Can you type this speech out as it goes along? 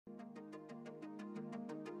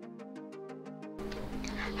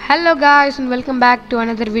Hello guys and welcome back to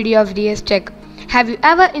another video of dstech. Have you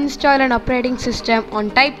ever installed an operating system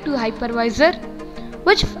on type 2 hypervisor?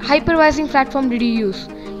 Which hypervising platform did you use?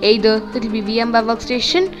 Either it will be Vmware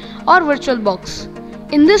Workstation or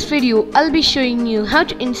VirtualBox. In this video, I'll be showing you how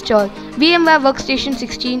to install Vmware Workstation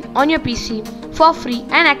 16 on your PC for free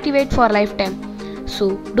and activate for lifetime.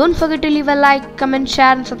 So don't forget to leave a like, comment,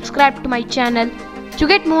 share and subscribe to my channel to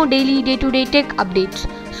get more daily day-to-day tech updates.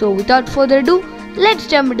 So without further ado, let's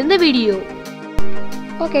jump into the video.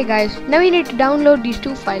 Okay guys, now we need to download these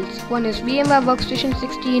two files. One is Vmware Workstation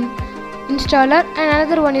 16 installer and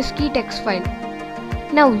another one is keytext file.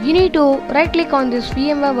 Now you need to right click on this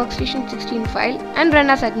Vmware Workstation 16 file and run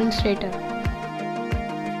as administrator.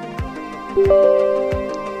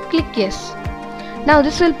 Click yes. Now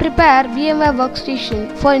this will prepare Vmware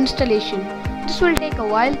Workstation for installation. This will take a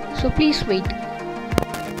while, so please wait.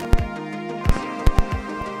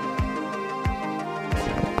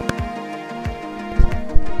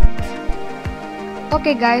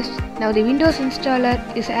 Okay guys, now the Windows installer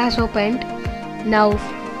has opened. Now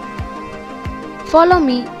follow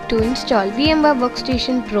me to install Vmware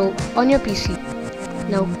Workstation Pro on your PC.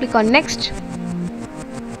 Now click on next,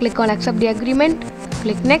 click on accept the agreement,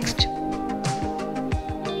 click next.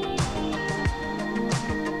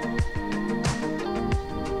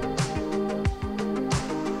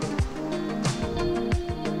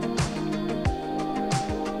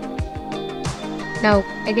 Now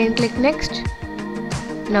again click next.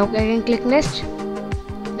 Now again click next.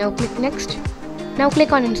 Now click next. Now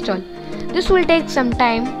click on install. This will take some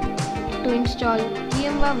time to install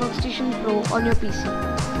Vmware Workstation Pro on your PC.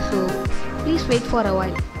 So please wait for a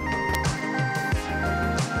while.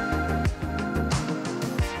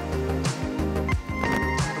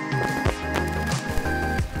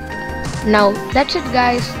 Now that's it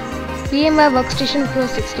guys. Vmware Workstation Pro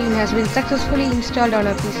 16 has been successfully installed on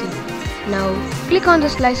our PC. Now click on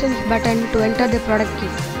this license button to enter the product key.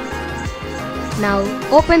 Now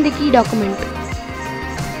open the key document.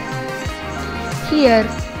 Here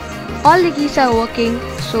all the keys are working,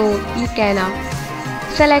 so you can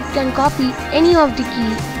select and copy any of the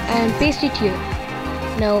key and paste it here.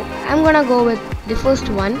 Now I'm gonna go with the first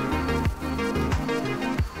one.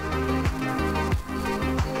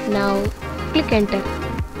 Now click enter.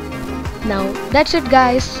 Now that's it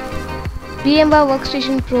guys. Vmware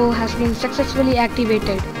Workstation Pro has been successfully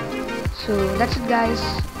activated. So that's it guys.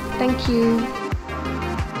 Thank you.